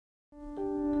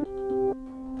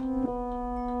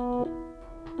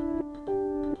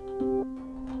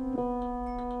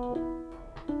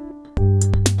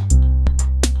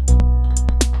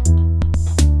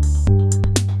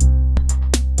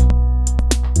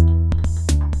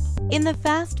In the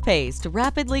fast-paced,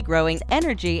 rapidly growing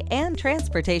energy and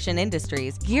transportation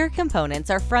industries, gear components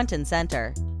are front and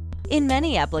center. In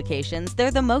many applications,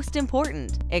 they're the most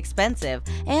important, expensive,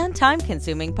 and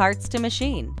time-consuming parts to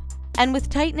machine. And with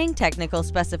tightening technical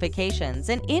specifications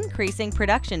and increasing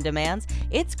production demands,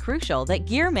 it's crucial that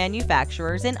gear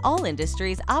manufacturers in all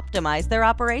industries optimize their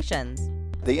operations.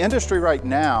 The industry right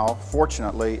now,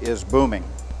 fortunately, is booming.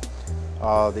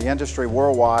 The industry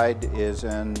worldwide is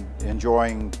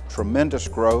enjoying tremendous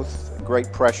growth,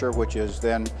 great pressure, which is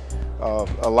then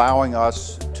allowing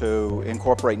us to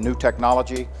incorporate new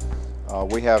technology.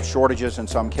 We have shortages in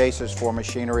some cases for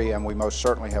machinery, and we most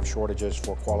certainly have shortages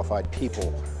for qualified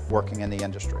people working in the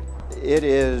industry. It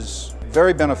is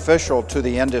very beneficial to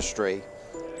the industry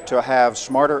to have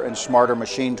smarter and smarter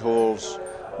machine tools,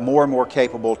 more and more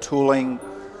capable tooling,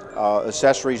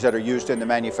 accessories that are used in the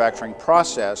manufacturing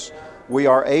process. We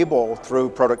are able, through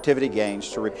productivity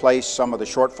gains, to replace some of the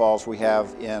shortfalls we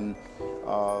have in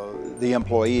the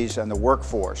employees and the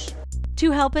workforce.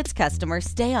 To help its customers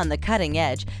stay on the cutting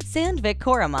edge, Sandvik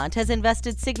Coromant has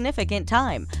invested significant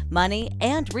time, money,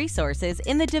 and resources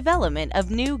in the development of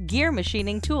new gear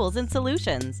machining tools and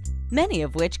solutions, many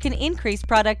of which can increase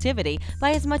productivity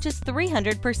by as much as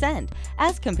 300%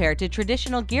 as compared to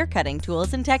traditional gear cutting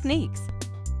tools and techniques.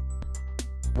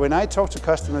 When I talk to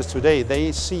customers today,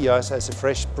 they see us as a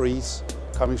fresh breeze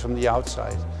coming from the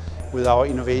outside with our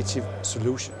innovative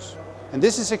solutions. And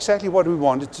this is exactly what we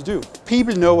wanted to do.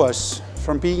 People know us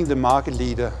from being the market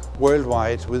leader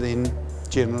worldwide within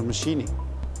general machining.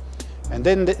 And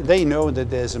then they know that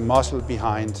there's a muscle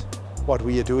behind what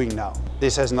we are doing now.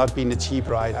 This has not been a cheap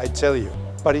ride, I tell you.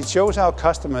 But it shows our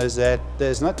customers that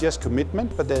there's not just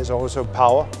commitment, but there's also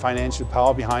power, financial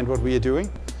power behind what we are doing.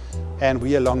 And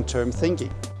we are long-term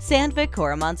thinking. Sandvik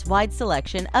Coromant's wide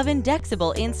selection of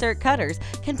indexable insert cutters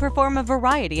can perform a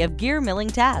variety of gear milling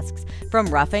tasks, from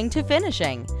roughing to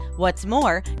finishing. What's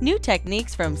more, new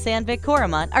techniques from Sandvik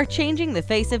Coromant are changing the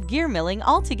face of gear milling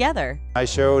altogether. I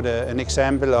showed an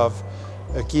example of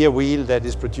a gear wheel that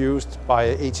is produced by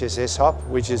a HSS hub,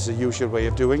 which is the usual way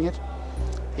of doing it,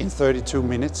 in 32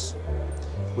 minutes.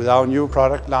 With our new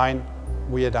product line,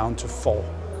 we are down to 4.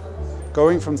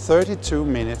 Going from 32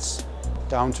 minutes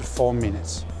down to 4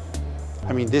 minutes.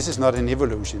 I mean, this is not an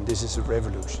evolution, this is a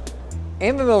revolution.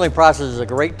 Anvil milling process is a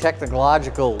great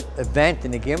technological event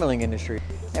in the gear milling industry.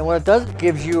 And what it does, it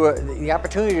gives you the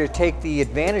opportunity to take the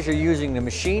advantage of using the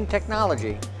machine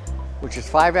technology, which is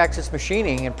 5-axis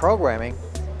machining and programming,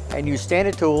 and use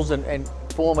standard tools and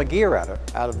form a gear out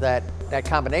of that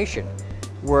combination.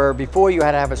 Where before you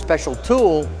had to have a special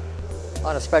tool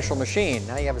on a special machine.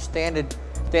 Now you have a standard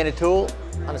tool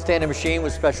on a standard machine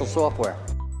with special software.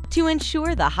 To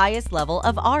ensure the highest level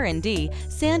of R&D,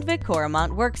 Sandvik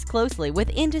Coromant works closely with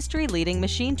industry-leading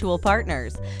machine tool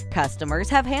partners. Customers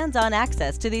have hands-on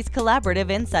access to these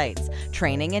collaborative insights,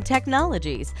 training and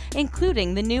technologies,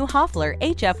 including the new Hoffler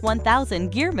HF1000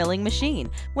 gear milling machine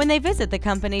when they visit the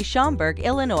company's Schaumburg,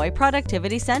 Illinois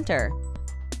Productivity Center.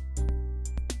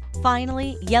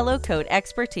 Finally, yellow coat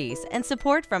expertise and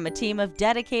support from a team of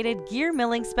dedicated gear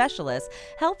milling specialists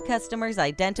help customers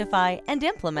identify and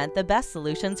implement the best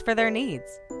solutions for their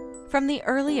needs. From the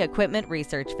early equipment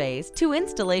research phase to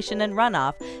installation and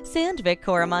runoff, Sandvik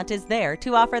Coromant is there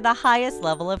to offer the highest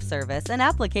level of service and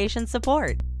application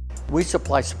support. We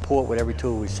supply support with every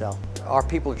tool we sell. Our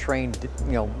people are trained,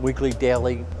 weekly,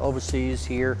 daily, overseas,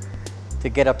 here, to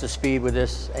get up to speed with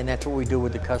this, and that's what we do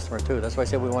with the customer too. That's why I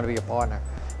said we want to be a partner.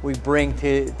 We bring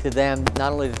to them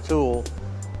not only the tool,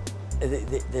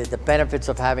 the benefits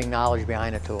of having knowledge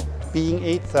behind a tool. Being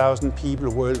 8,000 people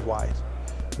worldwide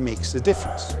makes a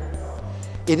difference.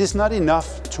 It is not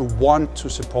enough to want to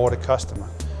support a customer.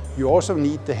 You also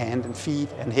need the hand and feet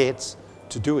and heads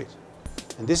to do it.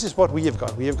 And this is what we have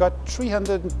got. We have got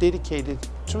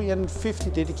 350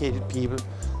 dedicated people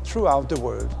throughout the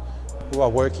world who are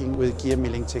working with gear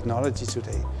milling technology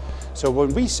today. So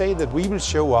when we say that we will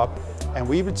show up and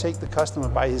we will take the customer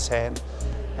by his hand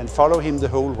and follow him the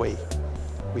whole way,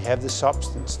 we have the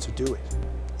substance to do it.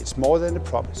 It's more than a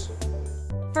promise.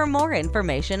 For more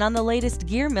information on the latest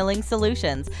gear milling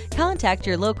solutions, contact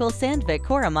your local Sandvik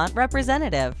Coromant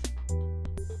representative.